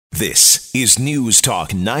This is News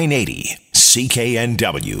Talk 980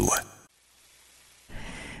 CKNW.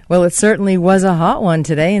 Well, it certainly was a hot one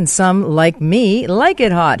today, and some, like me, like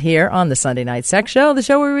it hot here on the Sunday Night Sex Show, the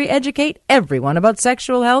show where we educate everyone about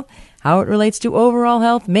sexual health, how it relates to overall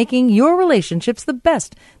health, making your relationships the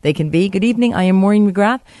best they can be. Good evening. I am Maureen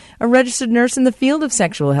McGrath, a registered nurse in the field of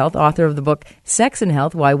sexual health, author of the book Sex and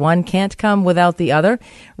Health, Why One Can't Come Without the Other,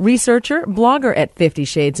 researcher, blogger at 50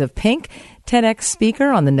 Shades of Pink, TEDx speaker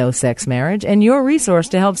on the No Sex Marriage, and your resource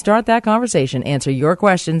to help start that conversation, answer your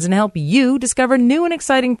questions, and help you discover new and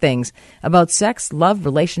exciting things about sex, love,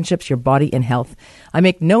 relationships, your body, and health. I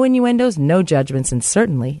make no innuendos, no judgments, and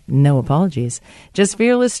certainly no apologies. Just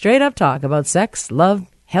fearless, straight-up talk about sex, love,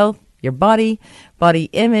 health, your body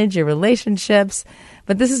image, your relationships.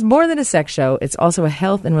 But this is more than a sex show. It's also a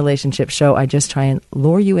health and relationship show. I just try and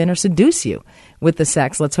lure you in or seduce you with the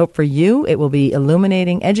sex. Let's hope for you it will be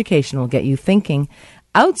illuminating, educational, get you thinking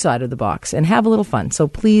outside of the box and have a little fun. So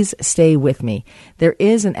please stay with me. There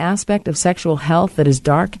is an aspect of sexual health that is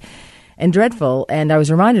dark and dreadful, and I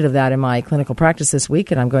was reminded of that in my clinical practice this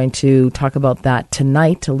week, and I'm going to talk about that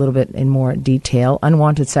tonight a little bit in more detail.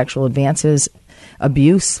 Unwanted sexual advances,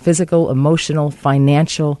 abuse, physical, emotional,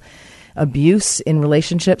 financial abuse in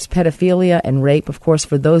relationships, pedophilia, and rape. Of course,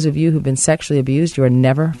 for those of you who've been sexually abused, you are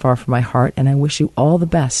never far from my heart, and I wish you all the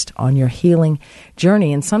best on your healing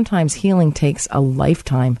journey. And sometimes healing takes a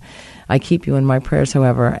lifetime. I keep you in my prayers,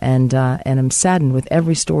 however, and I'm saddened with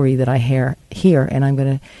every story that I hear, and I'm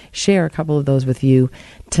going to share a couple of those with you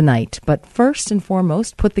tonight. But first and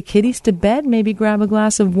foremost, put the kiddies to bed, maybe grab a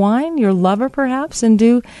glass of wine, your lover perhaps, and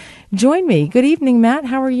do join me. Good evening, Matt.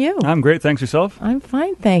 How are you? I'm great. Thanks. Yourself? I'm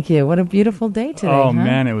fine, thank you. What a beautiful day today. Oh,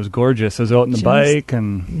 man, it was gorgeous. I was out on the bike.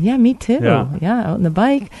 Yeah, me too. Yeah, out on the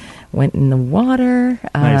bike. Went in the water.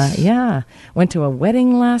 Nice. Yeah. Went to a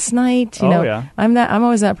wedding last night. Yeah. I'm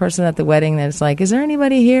always that person at the wedding that's like, is there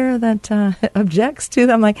anybody here that objects to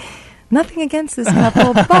them? I'm like, nothing against this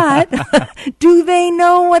couple, but do they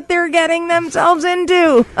know what they're getting themselves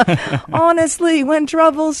into? Honestly, when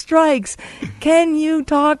trouble strikes, can you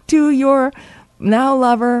talk to your now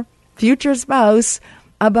lover, future spouse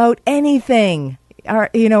about anything? Are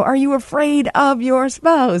you afraid of your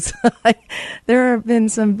spouse? There have been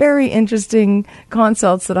some very interesting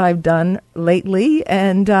consults that I've done lately,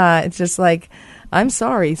 and it's just like, I'm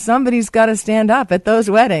sorry, somebody's got to stand up at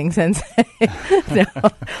those weddings and say,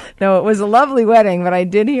 no, it was a lovely wedding, but I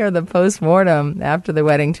did hear the postmortem after the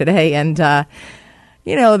wedding today, and,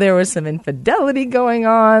 there was some infidelity going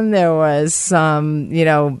on. There was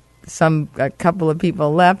a couple of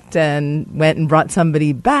people left and went and brought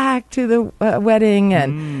somebody back to the wedding.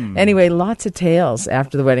 And anyway, lots of tales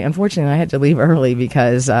after the wedding. Unfortunately, I had to leave early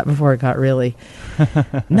because before it got really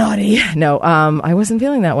naughty. No, I wasn't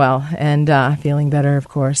feeling that well, and feeling better, of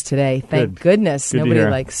course, today. Thank goodness. Nobody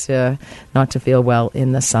likes not to feel well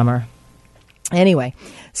in the summer. Anyway,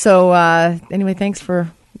 thanks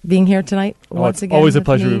for being here tonight once again. Always a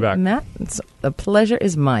pleasure to be back. Matt, the pleasure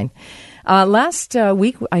is mine. Last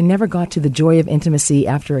week, I never got to the joy of intimacy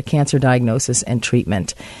after a cancer diagnosis and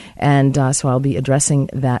treatment. And so I'll be addressing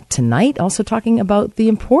that tonight. Also talking about the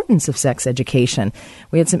importance of sex education.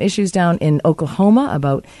 We had some issues down in Oklahoma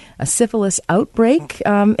about a syphilis outbreak,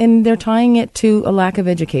 and they're tying it to a lack of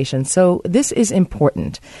education. So this is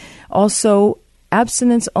important. Also,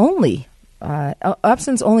 abstinence only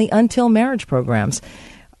until marriage programs.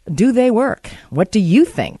 Do they work? What do you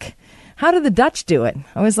think? How do the Dutch do it?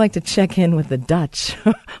 I always like to check in with the Dutch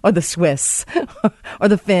or the Swiss or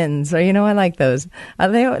the Finns. Or, I like those.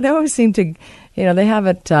 They always seem to, they have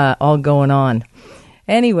it all going on.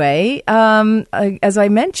 Anyway, as I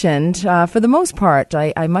mentioned, for the most part,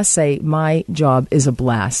 I must say my job is a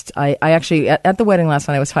blast. I actually, at the wedding last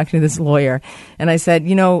night, I was talking to this lawyer, and I said,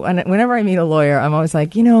 whenever I meet a lawyer, I'm always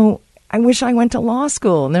like, I wish I went to law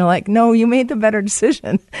school. And they're like, no, you made the better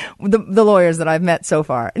decision. The lawyers that I've met so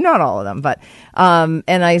far, not all of them, but, and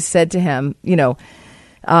I said to him,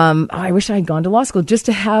 I wish I had gone to law school just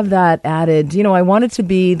to have that added, I wanted to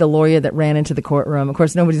be the lawyer that ran into the courtroom. Of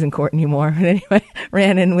course, nobody's in court anymore. But anyway,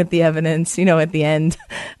 ran in with the evidence, at the end.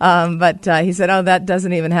 But he said, oh, that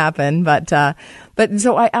doesn't even happen. But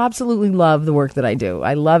so I absolutely love the work that I do.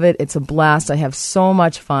 I love it. It's a blast. I have so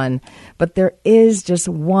much fun. But there is just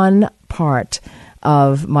one part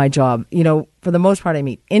of my job. For the most part, I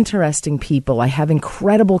meet interesting people. I have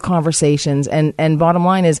incredible conversations. And bottom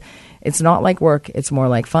line is, it's not like work. It's more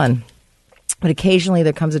like fun. But occasionally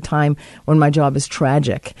there comes a time when my job is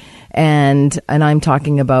tragic. And I'm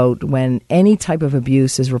talking about when any type of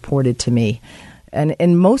abuse is reported to me.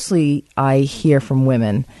 And mostly I hear from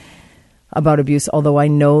women about abuse, although I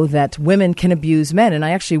know that women can abuse men. And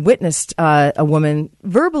I actually witnessed a woman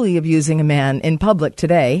verbally abusing a man in public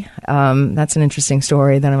today. That's an interesting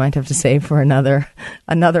story that I might have to save for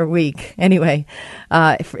another week. Anyway,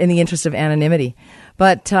 in the interest of anonymity.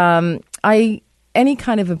 But any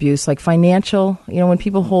kind of abuse, like financial, when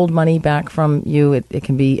people hold money back from you, it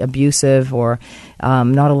can be abusive, or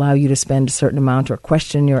not allow you to spend a certain amount, or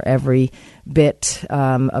question your every bit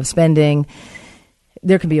of spending.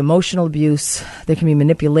 There can be emotional abuse. There can be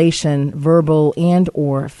manipulation, verbal and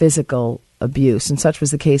or physical abuse. And such was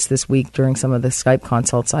the case this week during some of the Skype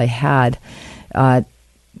consults I had.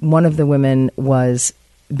 One of the women was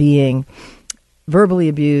being verbally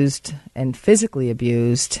abused and physically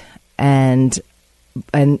abused, and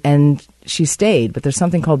she stayed. But there's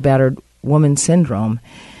something called battered woman syndrome,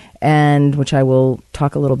 and which I will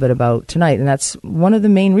talk a little bit about tonight. And that's one of the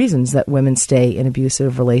main reasons that women stay in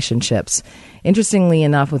abusive relationships. Interestingly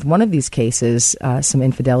enough, with one of these cases, some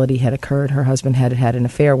infidelity had occurred. Her husband had an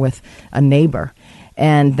affair with a neighbor,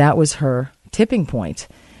 and that was her tipping point.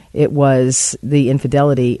 It was the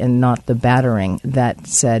infidelity and not the battering that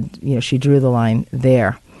said, she drew the line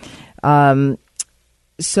there.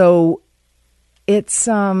 So it's,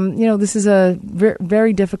 this is a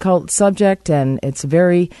very difficult subject, and it's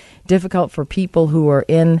very difficult for people who are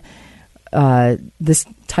in this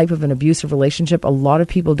type of an abusive relationship. A lot of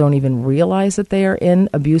people don't even realize that they are in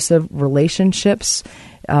abusive relationships.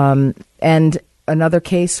 And another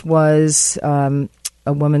case was a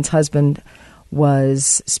woman's husband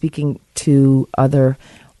was speaking to other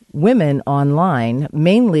women online,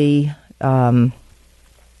 mainly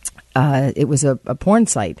it was a porn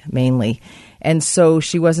site, mainly. And so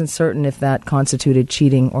she wasn't certain if that constituted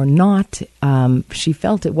cheating or not. She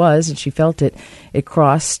felt it was, and she felt it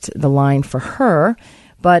crossed the line for her.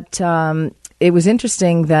 But it was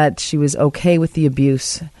interesting that she was okay with the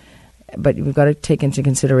abuse. But we've got to take into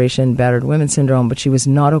consideration battered women syndrome, but she was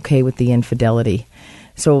not okay with the infidelity.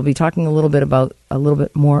 So we'll be talking a little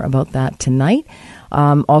bit more about that tonight.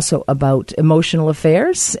 Also about emotional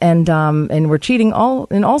affairs, and we're cheating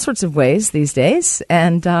in all sorts of ways these days.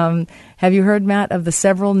 And have you heard, Matt, of the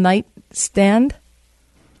several night stand?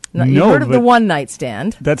 No, you've heard of the one night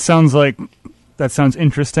stand. That sounds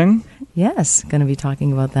interesting. Yes, going to be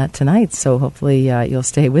talking about that tonight. So hopefully you'll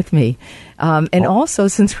stay with me. And also,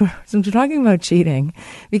 since we're talking about cheating,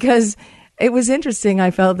 because it was interesting,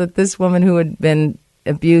 I felt that this woman who had been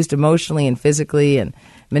abused emotionally and physically and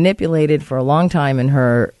manipulated for a long time in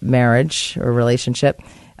her marriage or relationship.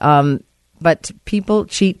 But people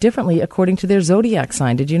cheat differently according to their zodiac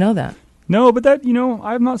sign. Did you know that? No, but that,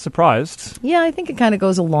 I'm not surprised. Yeah, I think it kind of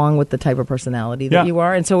goes along with the type of personality that you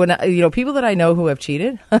are. And so when, people that I know who have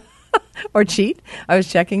cheated or cheat, I was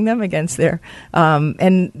checking them against their,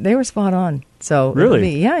 and they were spot on. So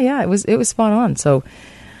really? Yeah, it was spot on. So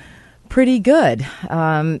pretty good.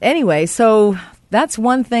 Anyway, so that's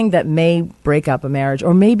one thing that may break up a marriage,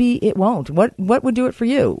 or maybe it won't. What would do it for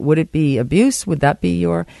you? Would it be abuse? Would that be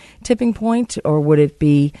your tipping point? Or would it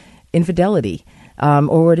be infidelity?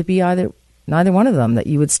 Or would it be neither one of them, that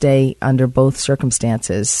you would stay under both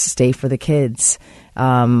circumstances, stay for the kids?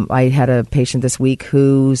 I had a patient this week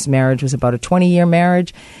whose marriage was about a 20-year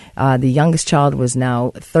marriage. The youngest child was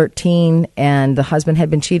now 13, and the husband had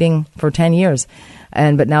been cheating for 10 years.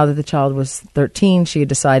 But now that the child was 13, she had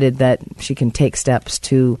decided that she can take steps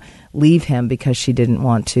to leave him because she didn't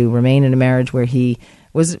want to remain in a marriage where he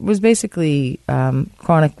was basically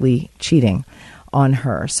chronically cheating on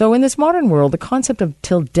her. So in this modern world, the concept of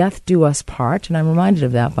till death do us part, and I'm reminded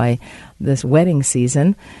of that by this wedding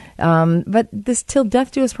season, but this till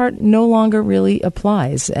death do us part no longer really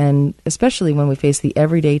applies, and especially when we face the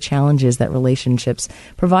everyday challenges that relationships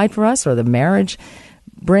provide for us, or the marriage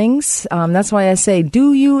brings. That's why I say,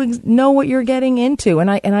 do you know what you're getting into?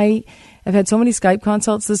 And I've had so many Skype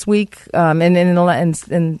consults this week, and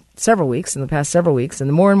in several weeks, in the past several weeks, and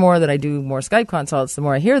the more and more that I do more Skype consults, the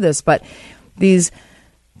more I hear this. But these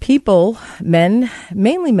people,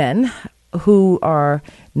 mainly men, who are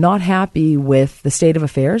not happy with the state of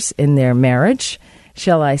affairs in their marriage,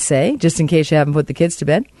 shall I say, just in case you haven't put the kids to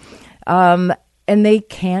bed, and they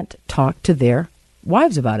can't talk to their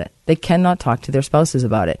wives about it. They cannot talk to their spouses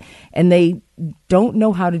about it. And they don't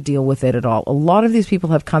know how to deal with it at all. A lot of these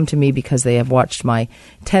people have come to me because they have watched my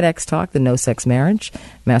TEDx talk, The No Sex Marriage,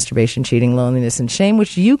 Masturbation, Cheating, Loneliness, and Shame,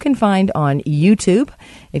 which you can find on YouTube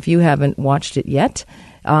if you haven't watched it yet.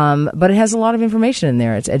 But it has a lot of information in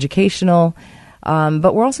there. It's educational.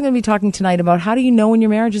 But we're also going to be talking tonight about how do you know when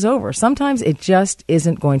your marriage is over? Sometimes it just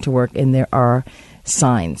isn't going to work, and there are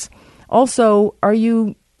signs. Also, are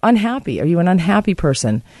you unhappy? Are you an unhappy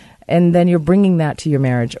person? and then you're bringing that to your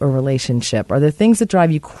marriage or relationship? Are there things that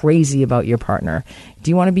drive you crazy about your partner?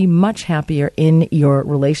 Do you want to be much happier in your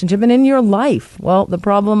relationship and in your life? Well, the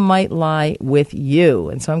problem might lie with you.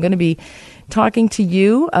 And so I'm going to be talking to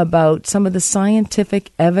you about some of the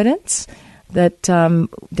scientific evidence that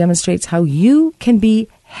demonstrates how you can be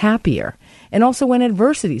happier. And also when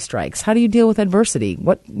adversity strikes, how do you deal with adversity?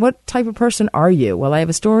 What type of person are you? Well, I have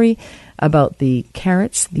a story about the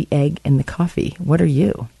carrots, the egg, and the coffee. What are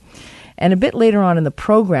you? And a bit later on in the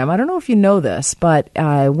program, I don't know if you know this, but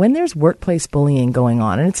when there's workplace bullying going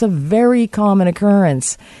on, and it's a very common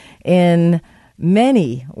occurrence in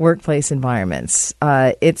many workplace environments,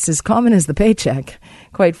 it's as common as the paycheck,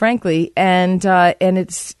 quite frankly, and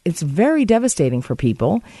it's very devastating for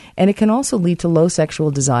people, and it can also lead to low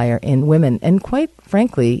sexual desire in women. And quite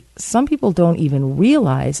frankly, some people don't even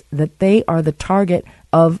realize that they are the target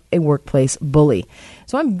of a workplace bully.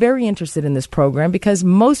 So I'm very interested in this program because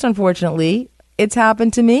most unfortunately, it's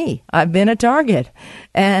happened to me. I've been a target,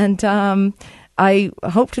 and I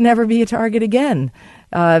hope to never be a target again.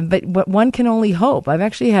 But one can only hope. I've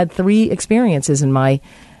actually had 3 experiences in my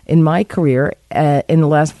career in the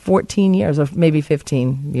last 14 years, or maybe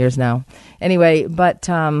 15 years now. Anyway, but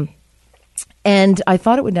and I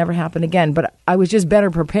thought it would never happen again, but I was just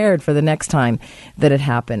better prepared for the next time that it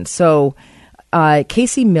happened. So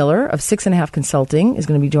Casey Miller of 6.5 Consulting is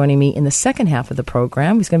going to be joining me in the second half of the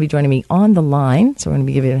program. He's going to be joining me on the line, so we're going to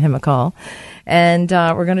be giving him a call. And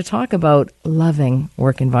we're going to talk about loving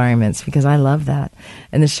work environments, because I love that.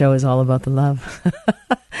 And the show is all about the love.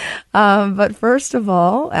 But first of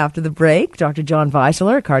all, after the break, Dr. John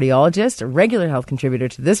Weisler, a cardiologist, a regular health contributor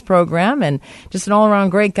to this program, and just an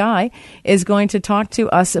all-around great guy, is going to talk to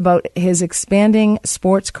us about his expanding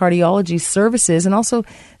sports cardiology services and also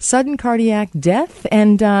sudden cardiac death.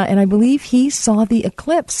 And I believe he saw the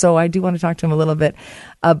eclipse. So I do want to talk to him a little bit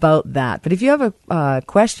about that. But if you have a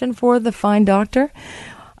question for the fine doctor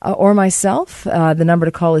or myself, the number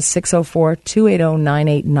to call is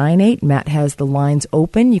 604-280-9898. Matt has the lines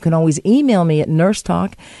open. You can always email me at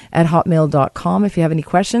nursetalk@hotmail.com if you have any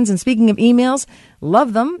questions. And speaking of emails,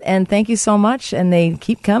 love them, and thank you so much, and they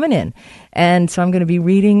keep coming in. And so I'm going to be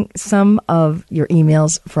reading some of your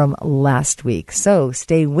emails from last week. So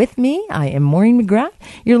stay with me. I am Maureen McGrath.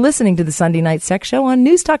 You're listening to the Sunday Night Sex Show on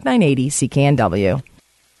News Talk 980 CKNW.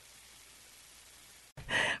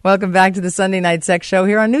 Welcome back to the Sunday Night Sex Show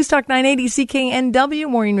here on News Talk 980 CKNW.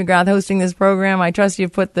 Maureen McGrath hosting this program. I trust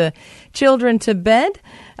you've put the children to bed.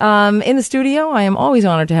 In the studio, I am always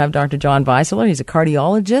honored to have Dr. John Weisler. He's a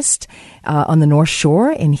cardiologist on the North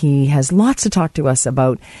Shore, and he has lots to talk to us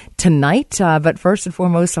about tonight. But first and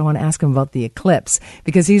foremost, I want to ask him about the eclipse,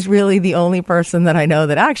 because he's really the only person that I know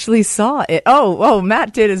that actually saw it. Oh,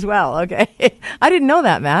 Matt did as well. Okay. I didn't know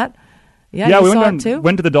that, Matt. Yeah, we went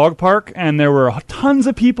to the dog park, and there were tons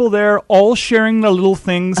of people there, all sharing the little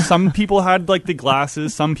things. Some people had like the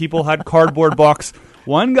glasses, some people had cardboard box.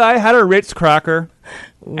 One guy had a Ritz cracker,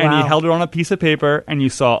 and he held it on a piece of paper, and you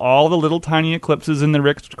saw all the little tiny eclipses in the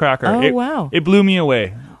Ritz cracker. Oh, wow. It blew me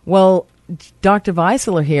away. Well, Dr.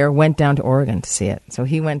 Weisler here went down to Oregon to see it. So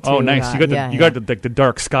he went to... Oh, nice. You got the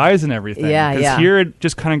dark skies and everything. Yeah, Because here it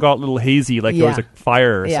just kind of got a little hazy, like there was a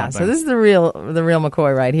fire or something. Yeah, so this is the real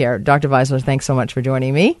McCoy right here. Dr. Weisler, thanks so much for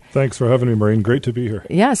joining me. Thanks for having me, Maureen. Great to be here.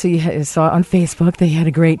 Yeah, so you saw on Facebook that you had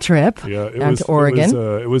a great trip down to Oregon.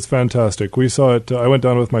 It was fantastic. We saw it. I went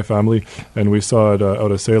down with my family, and we saw it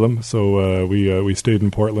out of Salem. So we stayed in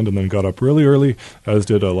Portland and then got up really early, as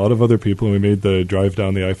did a lot of other people, and we made the drive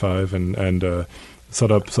down the I-5 and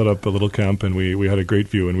set up a little camp, and we had a great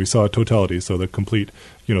view, and we saw totality, so the complete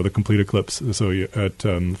eclipse. So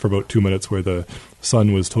for about 2 minutes, where the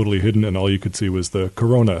sun was totally hidden, and all you could see was the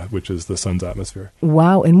corona, which is the sun's atmosphere.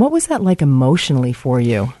 Wow! And what was that like emotionally for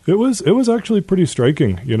you? It was actually pretty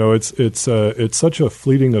striking. It's such a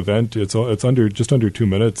fleeting event. It's just under 2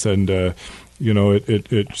 minutes, and it's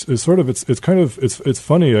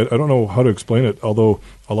funny. I don't know how to explain it, although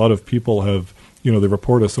a lot of people have. They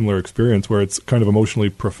report a similar experience where it's kind of emotionally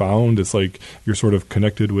profound. It's like you're sort of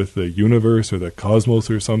connected with the universe or the cosmos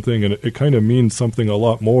or something, and it kind of means something a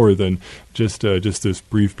lot more than just this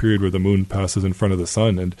brief period where the moon passes in front of the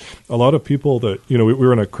sun. And a lot of people that, we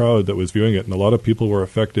were in a crowd that was viewing it, and a lot of people were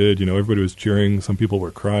affected. Everybody was cheering. Some people were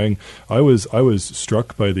crying. I was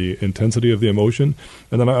struck by the intensity of the emotion.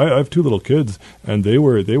 And then I have 2 little kids, and they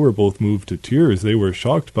were both moved to tears. They were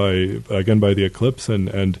shocked by the eclipse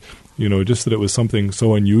and just that it was something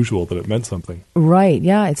so unusual that it meant something. Right,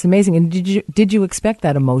 yeah, it's amazing. And did you expect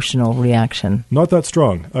that emotional reaction? Not that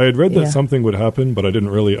strong. I had read that something would happen, but I didn't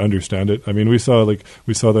really understand it. I mean, we saw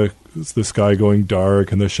the the sky going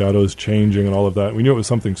dark and the shadows changing and all of that. We knew it was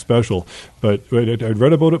something special, but I'd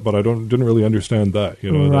read about it, but I didn't really understand that.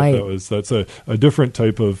 Right. That's a different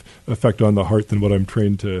type of effect on the heart than what I'm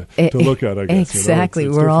trained to look at, I guess. Exactly.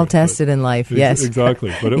 We're all tested in life. Yes.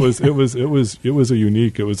 Exactly. But it was a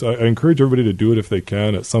unique. I encourage everybody to do it if they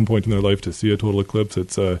can at some point in their life to see a total eclipse.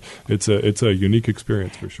 It's a unique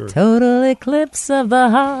experience for sure. Total eclipse of the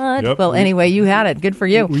heart. Yep. Well, anyway, you had it. Good for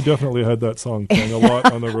you. We definitely had that song playing a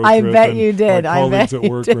lot on the road I trip. bet you did. My colleagues at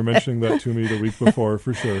work were mentioning that to me the week before,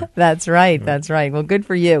 for sure. That's right. That's right. Well, good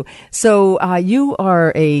for you. So you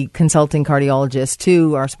are a consulting cardiologist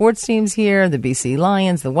to our sports teams here, the BC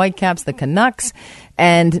Lions, the Whitecaps, the Canucks,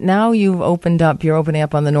 and now you're opening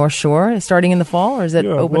up on the North Shore starting in the fall, or is it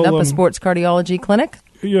opened up a sports cardiology clinic?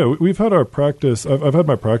 Yeah, we've had our practice. I've had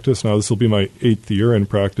my practice now. This will be my 8th year in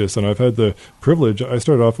practice, and I've had the privilege. I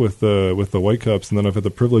started off with the Whitecaps, and then I've had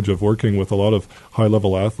the privilege of working with a lot of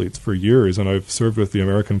high-level athletes for years, and I've served with the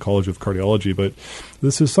American College of Cardiology. But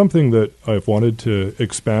this is something that I've wanted to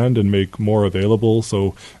expand and make more available,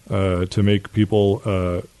 so to make people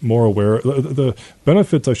more aware. The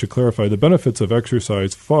benefits, I should clarify, the benefits of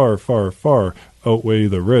exercise far, far, far outweigh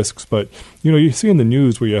the risks. But you see in the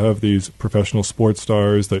news where you have these professional sports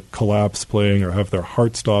stars that collapse playing or have their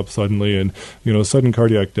heart stop suddenly, and sudden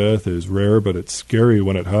cardiac death is rare, but it's scary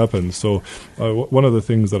when it happens. So one of the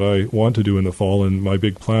things that I want to do in the fall, and my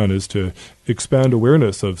big plan, is to expand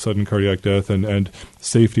awareness of sudden cardiac death and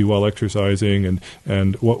safety while exercising,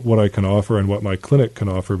 and what I can offer and what my clinic can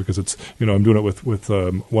offer, because it's I'm doing it with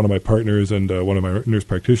one of my partners and one of my nurse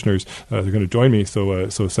practitioners. They're going to join me, so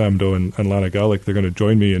Sam Doe and Lana Gallick, they're going to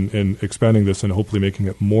join me in expanding this and hopefully making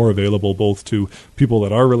it more available both to people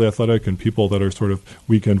that are really athletic and people that are sort of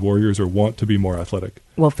weekend warriors or want to be more athletic.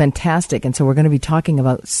 Well, fantastic. And so we're going to be talking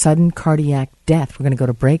about sudden cardiac death. We're going to go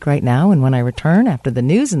to break right now, and when I return after the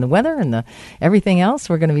news and the weather and everything else,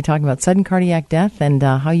 we're going to be talking about sudden cardiac death and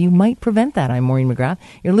how you might prevent that. I'm Maureen McGrath.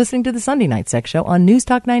 You're listening to the Sunday Night Sex Show on News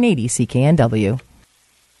Talk 980 CKNW.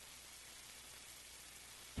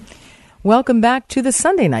 Welcome back to the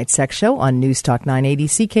Sunday Night Sex Show on News Talk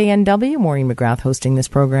 980 CKNW. Maureen McGrath hosting this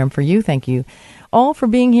program for you. Thank you all for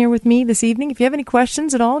being here with me this evening. If you have any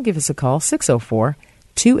questions at all, give us a call,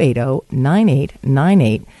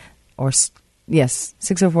 604-280-9898. Or, yes,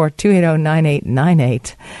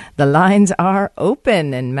 604-280-9898. The lines are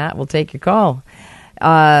open, and Matt will take your call.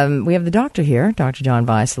 We have the doctor here, Dr. John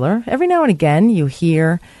Weisler. Every now and again, you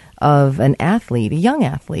hear of an athlete, a young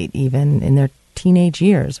athlete, even in their teenage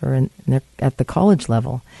years or at the college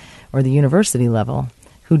level or the university level,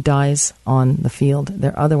 who dies on the field.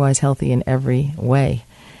 They're otherwise healthy in every way.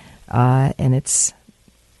 And it's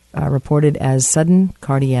reported as sudden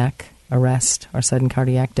cardiac arrest or sudden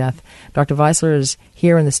cardiac death. Dr. Weisler is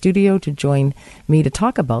here in the studio to join me to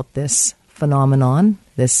talk about this phenomenon,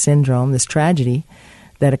 this syndrome, this tragedy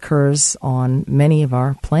that occurs on many of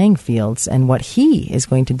our playing fields, and what he is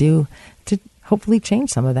going to do to hopefully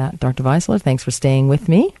change some of that. Dr. Weisler, thanks for staying with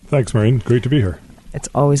me. Thanks, Maureen. Great to be here. It's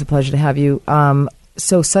always a pleasure to have you.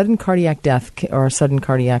 So sudden cardiac death or sudden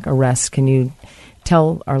cardiac arrest, can you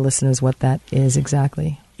tell our listeners what that is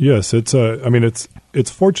exactly? Yes, it's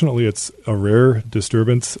fortunately it's a rare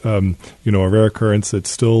disturbance, a rare occurrence. It's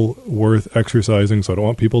still worth exercising, so I don't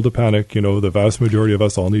want people to panic. The vast majority of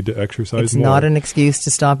us all need to exercise It's more. not an excuse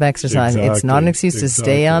to stop exercising. Exactly, it's not an excuse to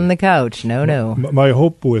stay on the couch. No. My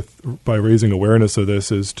hope by raising awareness of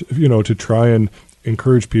this is to try and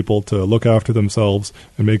encourage people to look after themselves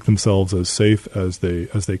and make themselves as safe as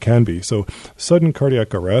they can be. So sudden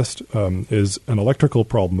cardiac arrest is an electrical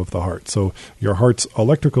problem of the heart. So your heart's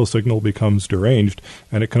electrical signal becomes deranged,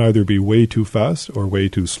 and it can either be way too fast or way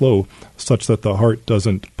too slow, such that the heart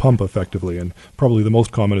doesn't pump effectively. And probably the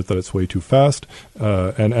most common is that it's way too fast,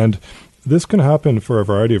 and this can happen for a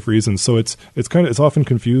variety of reasons. So it's often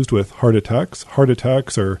confused with heart attacks. Heart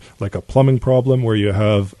attacks are like a plumbing problem where you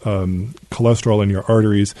have cholesterol in your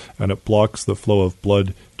arteries and it blocks the flow of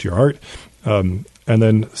blood to your heart. And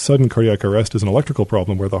then sudden cardiac arrest is an electrical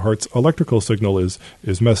problem where the heart's electrical signal is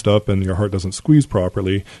messed up and your heart doesn't squeeze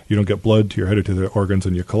properly. You don't get blood to your head or to the organs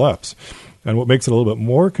and you collapse. And what makes it a little bit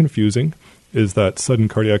more confusing is that sudden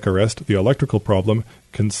cardiac arrest, the electrical problem,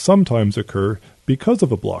 can sometimes occur because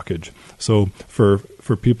of a blockage. So for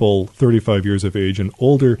people 35 years of age and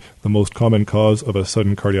older, the most common cause of a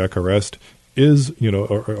sudden cardiac arrest is,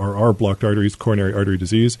 are blocked arteries, coronary artery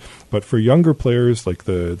disease. But for younger players, like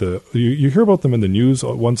you hear about them in the news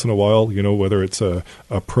once in a while, whether it's a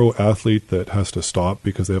pro athlete that has to stop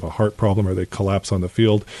because they have a heart problem or they collapse on the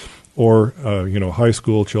field, or, high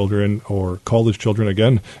school children or college children.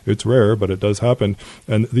 Again, it's rare, but it does happen.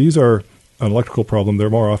 And these are an electrical problem, they're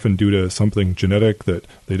more often due to something genetic that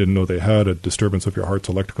they didn't know they had, a disturbance of your heart's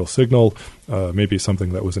electrical signal, maybe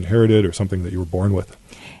something that was inherited or something that you were born with.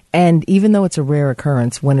 And even though it's a rare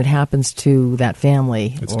occurrence, when it happens to that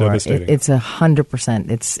family, it's devastating. It's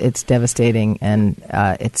 100%. It's devastating, and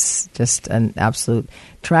it's just an absolute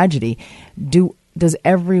tragedy. Does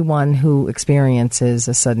everyone who experiences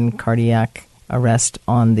a sudden cardiac arrest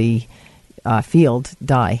on the field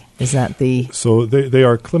die? Is that the... So they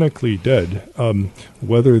are clinically dead.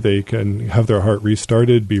 Whether they can have their heart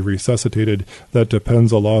restarted, be resuscitated, that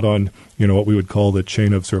depends a lot on, what we would call the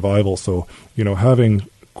chain of survival. So, having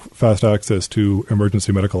fast access to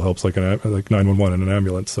emergency medical helps like 911 and an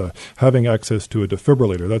ambulance, having access to a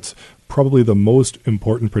defibrillator, that's probably the most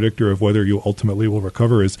important predictor of whether you ultimately will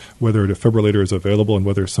recover, is whether a defibrillator is available and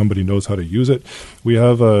whether somebody knows how to use it. We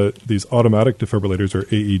have these automatic defibrillators, or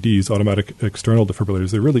AEDs, automatic external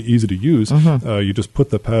defibrillators. They're really easy to use. You just put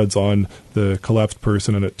the pads on the collapsed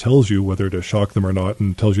person and it tells you whether to shock them or not,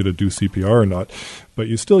 and tells you to do CPR or not. But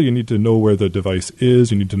you need to know where the device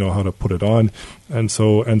is. You need to know how to put it on. And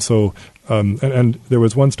there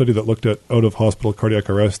was one study that looked at out-of-hospital cardiac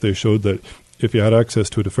arrest. They showed that if you had access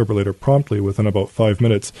to a defibrillator promptly, within about 5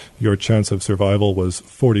 minutes, your chance of survival was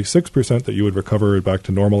 46%, that you would recover back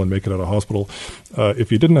to normal and make it out of hospital.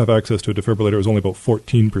 If you didn't have access to a defibrillator, it was only about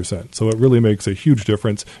 14%. So it really makes a huge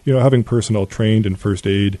difference. Having personnel trained in first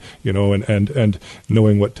aid, and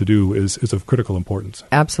knowing what to do is of critical importance.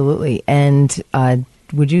 Absolutely. And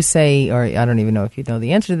would you say, or I don't even know if you know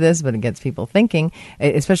the answer to this, but it gets people thinking,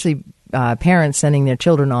 especially parents sending their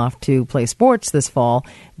children off to play sports this fall,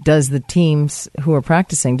 does the teams who are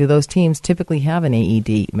practicing, do those teams typically have an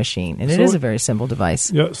AED machine? And it is a very simple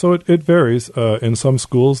device. Yeah, so it varies. In some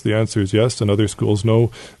schools, the answer is yes. In other schools,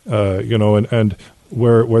 no. And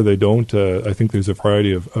where they don't, I think there's a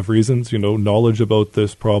variety of reasons, knowledge about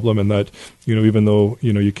this problem, and that, even though,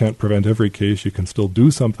 you can't prevent every case, you can still do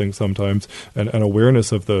something sometimes. And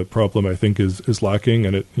awareness of the problem, I think, is lacking,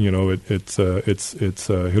 and it's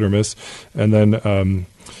hit or miss. And then,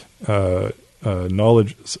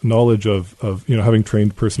 knowledge of having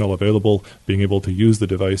trained personnel available, being able to use the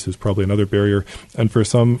device is probably another barrier. And for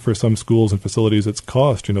some schools and facilities, it's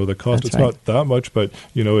cost. The cost, it's not that much, but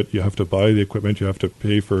you have to buy the equipment, you have to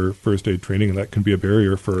pay for first aid training, and that can be a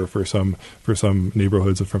barrier for some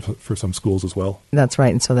neighborhoods and for some schools as well. That's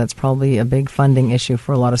right. And so that's probably a big funding issue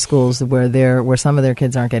for a lot of schools where some of their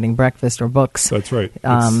kids aren't getting breakfast or books. That's right.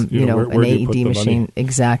 An AED machine.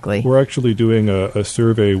 Exactly. We're actually doing a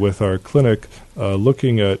survey with our clinic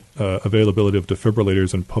looking at availability of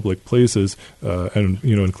defibrillators in public places, and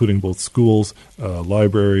including both schools,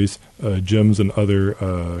 libraries, gyms, and other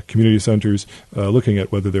community centers, looking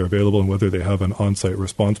at whether they're available and whether they have an on-site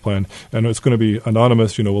response plan. And it's going to be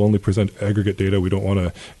anonymous. We'll only present aggregate data. We don't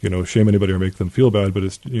want to shame anybody or make them feel bad. But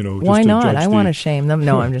it's just why not? I want to shame them.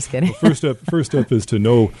 No, I'm just kidding. First step is to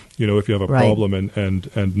know if you have a problem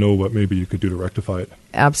and know what maybe you could do to rectify it.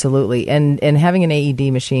 Absolutely. And having an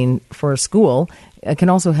AED machine for a school can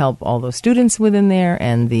also help all those students within there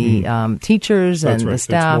and the teachers and the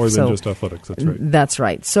staff. It's more than just athletics. That's right. That's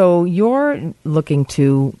right. So you're looking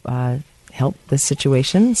to help this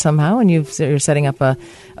situation somehow, and you're setting up a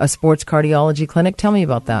sports cardiology clinic. Tell me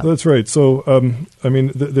about that. That's right. So,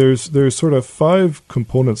 there's sort of 5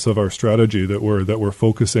 components of our strategy that we're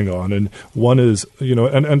focusing on, and one is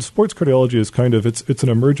and sports cardiology is kind of it's an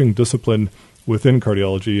emerging discipline within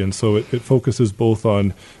cardiology, and so it focuses both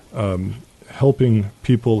on helping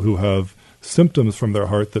people who have symptoms from their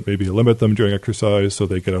heart that maybe limit them during exercise, so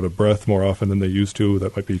they get out of breath more often than they used to.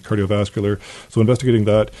 That might be cardiovascular. So investigating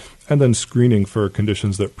that, and then screening for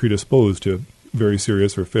conditions that predispose to very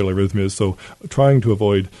serious or fatal arrhythmias, so trying to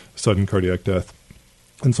avoid sudden cardiac death.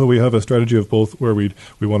 And so we have a strategy of both, where we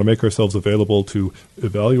want to make ourselves available to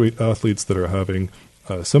evaluate athletes that are having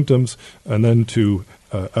symptoms, and then to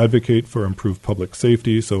advocate for improved public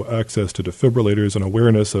safety, so access to defibrillators and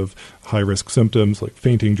awareness of high-risk symptoms like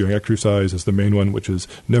fainting during exercise is the main one, which is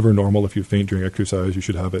never normal. If you faint during exercise, you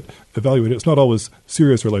should have it evaluated. It's not always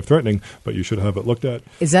serious or life-threatening, but you should have it looked at.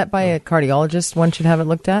 Is that by a cardiologist one should have it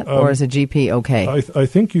looked at, or is a GP okay? I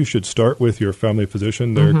think you should start with your family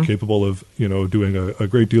physician. They're capable of doing a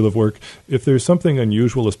great deal of work. If there's something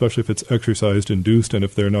unusual, especially if it's exercise-induced, and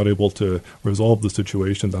if they're not able to resolve the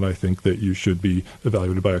situation, then I think that you should be evaluated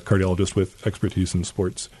by a cardiologist with expertise in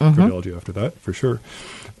sports cardiology after that, for sure.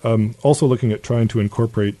 Also looking at trying to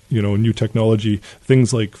incorporate, new technology,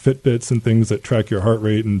 things like Fitbits and things that track your heart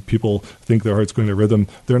rate, and people think their heart's going to rhythm.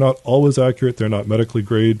 They're not always accurate. They're not medically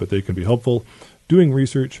grade, but they can be helpful. Doing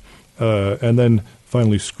research, and then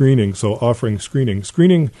finally screening. So offering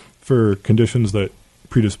screening for conditions that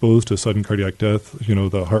predisposed to sudden cardiac death,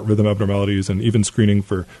 the heart rhythm abnormalities, and even screening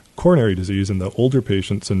for coronary disease in the older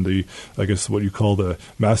patients and the, I guess, what you call the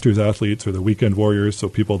masters athletes or the weekend warriors, so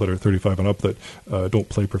people that are 35 and up that don't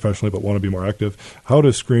play professionally but want to be more active. How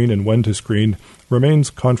to screen and when to screen remains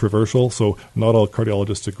controversial, so not all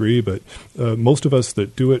cardiologists agree, but most of us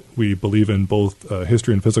that do it, we believe in both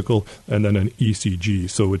history and physical, and then an ECG,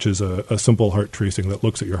 so which is a simple heart tracing that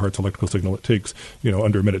looks at your heart's electrical signal. It takes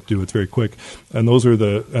under a minute to do. It's very quick, and those are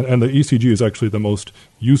the ECG is actually the most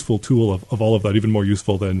useful tool of all of that, even more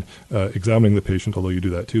useful than examining the patient, although you do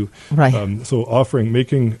that too. Right. So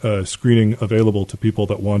making screening available to people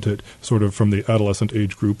that want it, sort of from the adolescent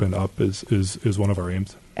age group and up, is one of our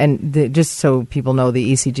aims. And just so people know,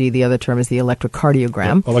 the ECG, the other term is the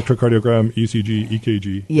electrocardiogram. Electrocardiogram, ECG,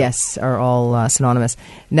 EKG. Yes, are all synonymous.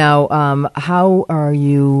 Now, how are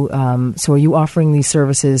you, so are you offering these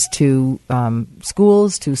services to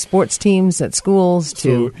schools, to sports teams at schools?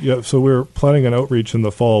 So we're planning an outreach in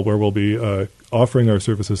the fall where we'll be offering our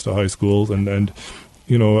services to high schools, and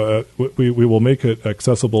we will make it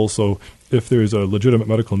accessible, so if there's a legitimate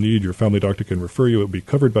medical need, your family doctor can refer you. It will be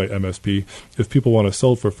covered by MSP. If people want to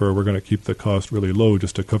self-refer, we're going to keep the cost really low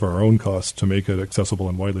just to cover our own costs to make it accessible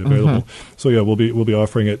and widely available. So we'll be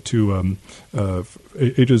offering it to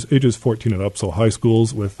ages 14 and up, so high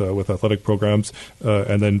schools with athletic programs,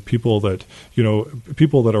 and then people that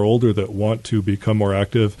are older that want to become more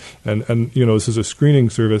active. And this is a screening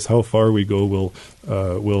service. How far we go will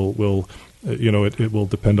it will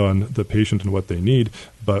depend on the patient and what they need,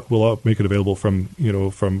 but we'll make it available from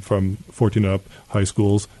 14 and up, high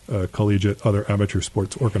schools, collegiate, other amateur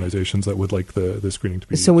sports organizations that would like the screening to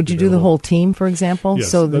be. So would you do the whole team, for example? Yes,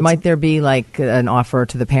 so might there be like an offer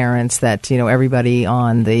to the parents that, everybody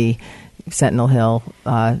on the Sentinel Hill,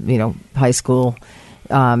 high school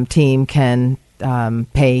team can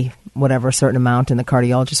pay whatever certain amount, and the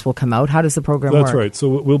cardiologist will come out? How does the program work? That's right. So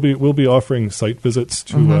we'll be offering site visits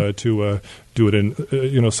to do it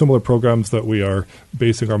in similar programs that we are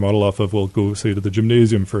basing our model off of. We'll go, say, to the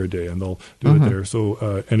gymnasium for a day, and they'll do it there.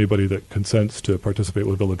 So anybody that consents to participate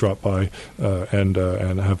will be able to drop by and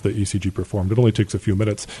have the ECG performed. It only takes a few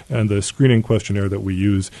minutes, and the screening questionnaire that we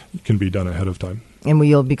use can be done ahead of time. And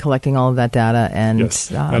you'll be collecting all of that data, and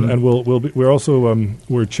yes, and we're also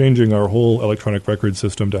we're changing our whole electronic record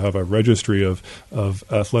system to have a registry of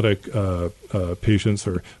athletic patients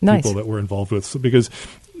or people that we're involved with, because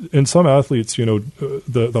in some athletes,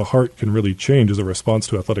 the heart can really change as a response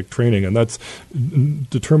to athletic training, and that's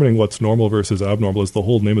determining what's normal versus abnormal is the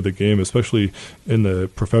whole name of the game, especially in the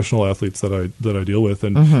professional athletes that I deal with.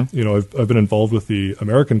 And I've been involved with the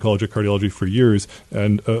American College of Cardiology for years,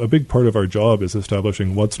 and a big part of our job is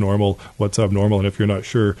establishing what's normal, what's abnormal, and if you're not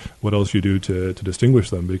sure, what else you do to distinguish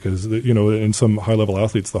them, because in some high-level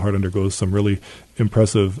athletes, the heart undergoes some really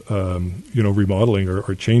impressive remodeling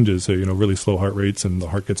or changes, really slow heart rates, and the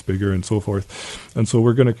heart gets bigger and so forth. And so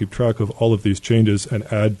we're going to keep track of all of these changes and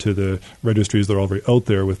add to the registries that are already out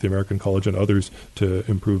there with the American College and others to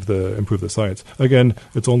improve the science. Again,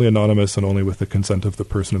 it's only anonymous and only with the consent of the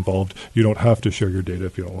person involved. You don't have to share your data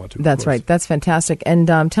if you don't want to. That's right. That's fantastic. And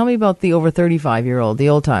tell me about the over 35-year-old, the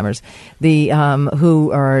old timers, the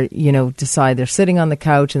who are decide they're sitting on the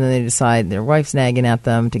couch and then they decide their wife's nagging at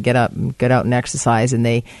them to get out and exercise, and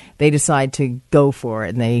they decide to go for it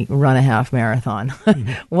and they run a half marathon.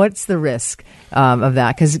 What's the risk of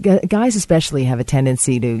that? Because guys especially have a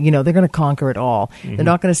tendency to, they're going to conquer it all. They're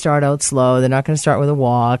not going to start out slow. They're not going to start with a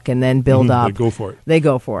walk and then build up. They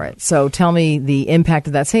go for it. So tell me the impact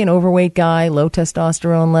of that. Say an overweight guy, low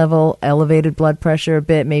testosterone level, elevated blood pressure a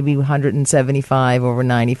bit, maybe 175 over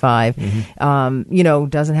 95,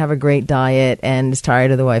 doesn't have a great diet and is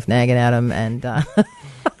tired of the wife nagging at him and...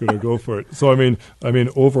 Going to go for it. So I mean,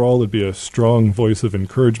 overall, it'd be a strong voice of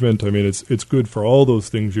encouragement. I mean, it's good for all those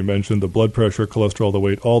things you mentioned: the blood pressure, cholesterol, the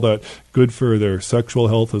weight, all that. Good for their sexual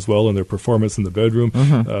health as well and their performance in the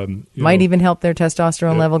bedroom. Might even help their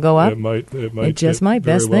testosterone level go up. It might. It just might.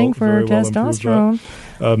 Best thing for testosterone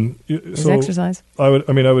is exercise. I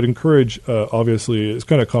would encourage. Obviously, it's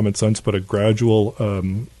kind of common sense, but a gradual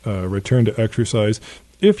return to exercise.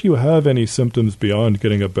 If you have any symptoms beyond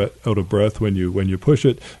getting a bit out of breath when you push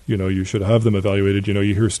it, you should have them evaluated.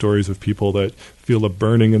 You hear stories of people that feel a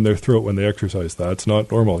burning in their throat when they exercise. That's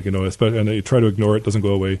not normal, especially, and they try to ignore it, doesn't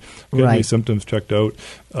go away. Get any symptoms checked out.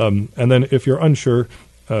 And then if you're unsure,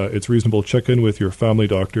 it's reasonable to check in with your family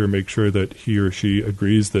doctor, make sure that he or she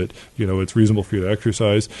agrees that, it's reasonable for you to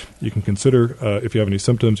exercise. You can consider, if you have any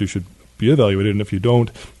symptoms, you should be evaluated, and if you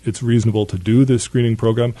don't, it's reasonable to do this screening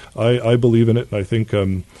program. I believe in it, and I think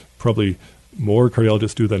probably more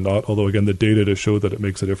cardiologists do than not, although, again, the data to show that it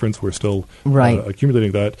makes a difference, we're still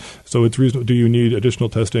accumulating that. So it's reasonable. Do you need additional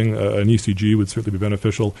testing? An ECG would certainly be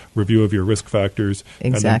beneficial. Review of your risk factors.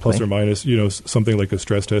 And then plus or minus, something like a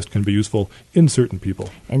stress test can be useful in certain people.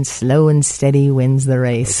 And slow and steady wins the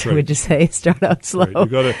race. Right. Would you say? Start out slow.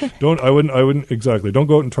 Right. I wouldn't exactly. Don't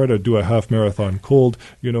go out and try to do a half marathon cold.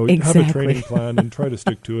 Have a training plan and try to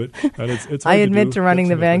stick to it. And it's I admit to running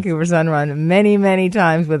the Vancouver Sun Run many, many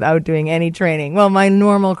times without doing any training. Well, my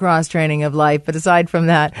normal cross training of life, but aside from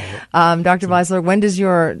that, Dr. Weisler, when does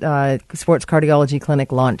your sports cardiology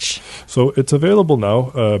clinic launch? So it's available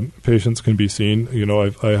now. Patients can be seen.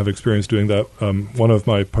 I have experience doing that. One of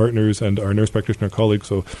my partners and our nurse practitioner colleagues,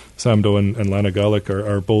 so Sam Doe and Lana Gallick,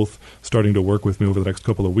 are both starting to work with me over the next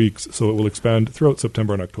couple of weeks. So it will expand throughout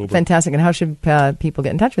September and October. Fantastic. And how should people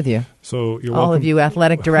get in touch with you? So you're all welcome. Of you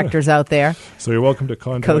athletic directors out there. So you're welcome to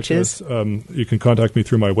contact coaches. us. You can contact me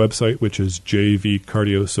through my website, which is JV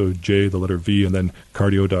Cardio, so J, the letter V, and then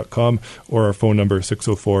cardio.com, or our phone number,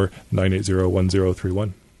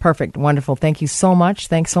 604-980-1031. Perfect. Wonderful. Thank you so much.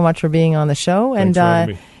 Thanks so much for being on the show. Thanks for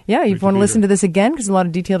having me. Yeah, you want to listen to this again because a lot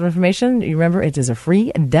of detailed information. You remember, it is a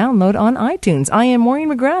free download on iTunes. I am Maureen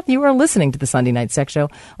McGrath. You are listening to the Sunday Night Sex Show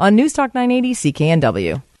on News Talk 980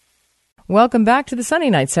 CKNW. Welcome back to the Sunday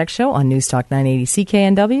Night Sex Show on News Talk 980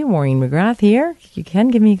 CKNW. Maureen McGrath here. You can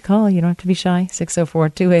give me a call. You don't have to be shy.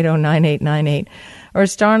 604-280-9898 or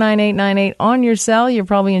star 9898 on your cell. You're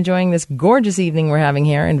probably enjoying this gorgeous evening we're having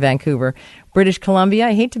here in Vancouver, British Columbia.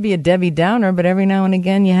 I hate to be a Debbie Downer, but every now and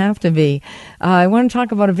again you have to be. I want to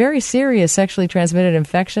talk about a very serious sexually transmitted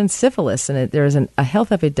infection, syphilis, and there is a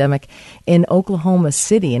health epidemic in Oklahoma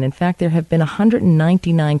City. And in fact, there have been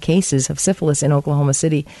 199 cases of syphilis in Oklahoma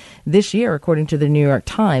City this year, according to the New York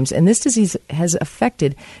Times. And this disease has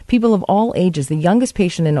affected people of all ages. The youngest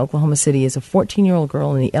patient in Oklahoma City is a 14-year-old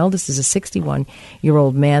girl, and the eldest is a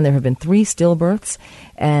 61-year-old man. There have been 3 stillbirths,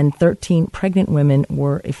 and 13 pregnant women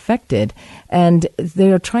were affected. And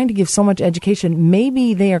they are trying to give so much education.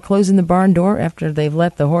 Maybe they are closing the barn door after they've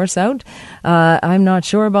let the horse out. I'm not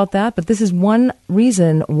sure about that, but this is one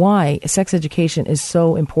reason why sex education is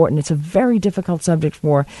so important. It's a very difficult subject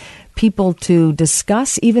for people to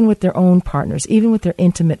discuss, even with their own partners, even with their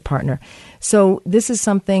intimate partner. So this is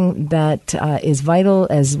something that is vital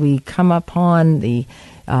as we come upon the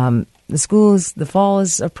schools. The fall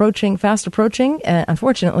is fast approaching,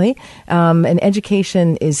 unfortunately, and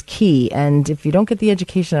education is key. And if you don't get the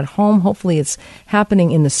education at home, hopefully it's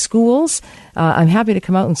happening in the schools. I'm happy to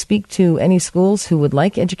come out and speak to any schools who would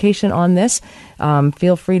like education on this.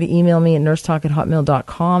 Feel free to email me at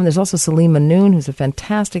nursetalk@hotmail.com. There's also Salim Manoon, who's a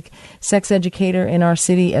fantastic sex educator in our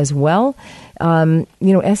city as well.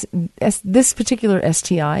 This particular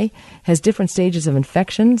STI has different stages of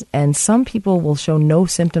infections, and some people will show no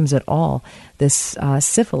symptoms at all. This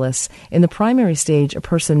syphilis, in the primary stage, a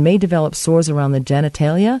person may develop sores around the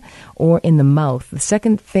genitalia or in the mouth. The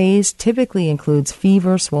second phase typically includes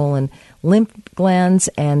fever, swollen lymph glands,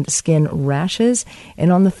 and skin rashes.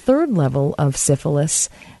 And on the third level of syphilis,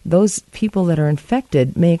 those people that are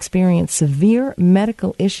infected may experience severe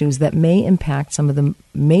medical issues that may impact some of the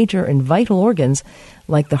major and vital organs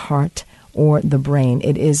like the heart or the brain.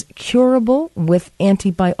 It is curable with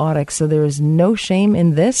antibiotics, so there is no shame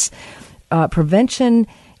in this. Prevention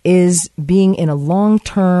is being in a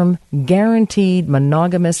long-term, guaranteed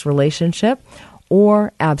monogamous relationship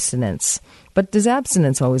or abstinence. But does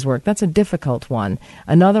abstinence always work? That's a difficult one.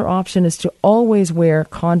 Another option is to always wear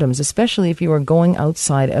condoms, especially if you are going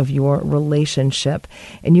outside of your relationship.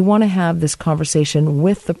 And you want to have this conversation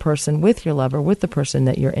with the person, with your lover, with the person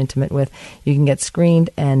that you're intimate with. You can get screened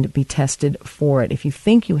and be tested for it. If you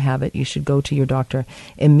think you have it, you should go to your doctor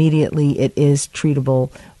immediately. It is treatable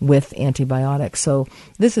with antibiotics. So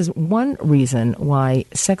this is one reason why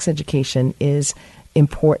sex education is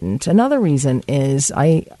important. Another reason is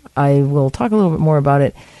I will talk a little bit more about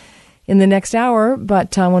it in the next hour,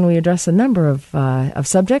 but when we address a number of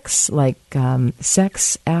subjects like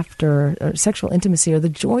sex after, or sexual intimacy, or the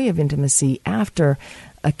joy of intimacy after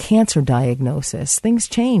a cancer diagnosis. Things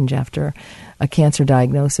change after a cancer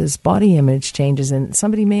diagnosis. Body image changes, and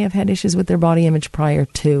somebody may have had issues with their body image prior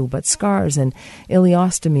to, but scars and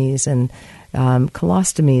ileostomies and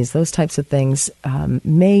colostomies, those types of things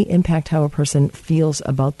may impact how a person feels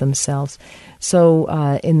about themselves. So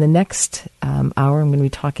in the next hour, I'm going to be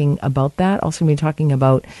talking about that. Also going to be talking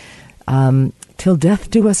about till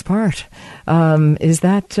death do us part. Is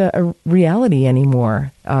that a reality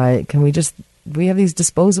anymore? We have these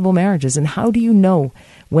disposable marriages, and how do you know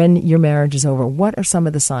when your marriage is over? What are some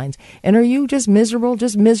of the signs? And are you just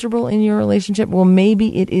miserable in your relationship? Well,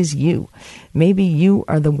 maybe it is you. Maybe you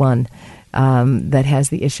are the one that has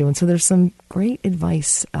the issue. And so there's some great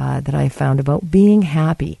advice that I found about being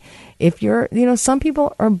happy. If you're, some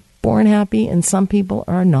people are born happy and some people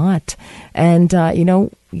are not. And,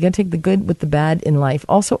 you got to take the good with the bad in life.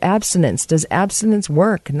 Also, abstinence. Does abstinence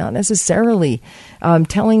work? Not necessarily.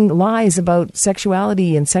 Telling lies about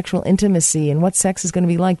sexuality and sexual intimacy and what sex is going to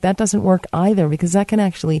be like, that doesn't work either, because that can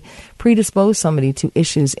actually predispose somebody to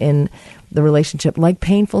issues in the relationship, like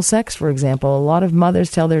painful sex, for example. A lot of mothers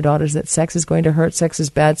tell their daughters that sex is going to hurt, sex is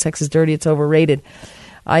bad, sex is dirty, it's overrated.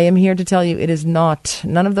 I am here to tell you it is not.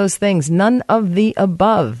 None of those things. None of the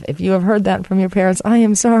above. If you have heard that from your parents, I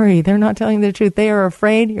am sorry. They're not telling the truth. They are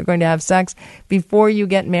afraid you're going to have sex before you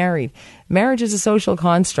get married. Marriage is a social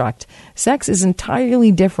construct. Sex is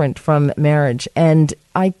entirely different from marriage. And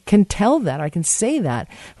I can tell that. I can say that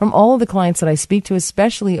from all of the clients that I speak to,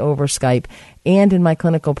 especially over Skype and in my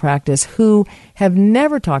clinical practice, who have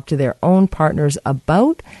never talked to their own partners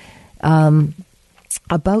about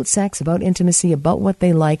sex, about intimacy, about what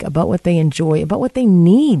they like, about what they enjoy, about what they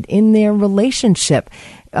need in their relationship.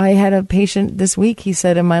 I had a patient this week. He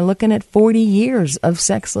said, am I looking at 40 years of a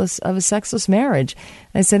sexless marriage?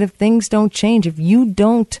 And I said, if things don't change, if you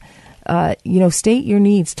don't, state your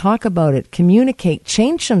needs, talk about it, communicate,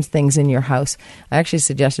 change some things in your house. I actually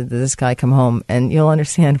suggested that this guy come home, and you'll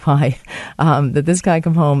understand why, that this guy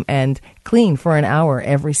come home and clean for an hour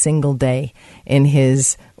every single day in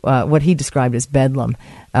his what he described as bedlam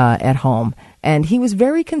at home. And he was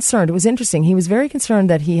very concerned. It was interesting. He was very concerned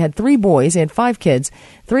that he had 3 boys. He had 5 kids.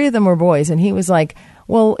 3 of them were boys. And he was like,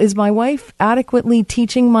 well, is my wife adequately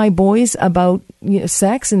teaching my boys about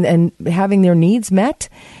sex and having their needs met?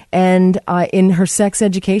 And in her sex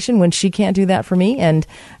education, when she can't do that for me? And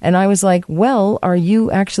I was like, well, are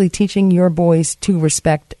you actually teaching your boys to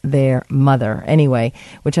respect their mother anyway?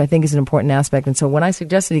 Which I think is an important aspect. And so when I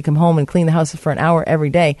suggested he come home and clean the house for an hour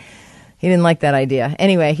every day, he didn't like that idea.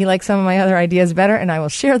 Anyway, he liked some of my other ideas better, and I will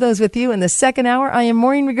share those with you in the second hour. I am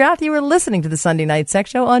Maureen McGrath. You are listening to the Sunday Night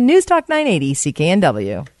Sex Show on News Talk 980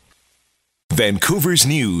 CKNW. Vancouver's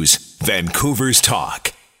News, Vancouver's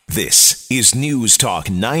Talk. This is News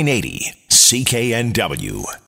Talk 980 CKNW.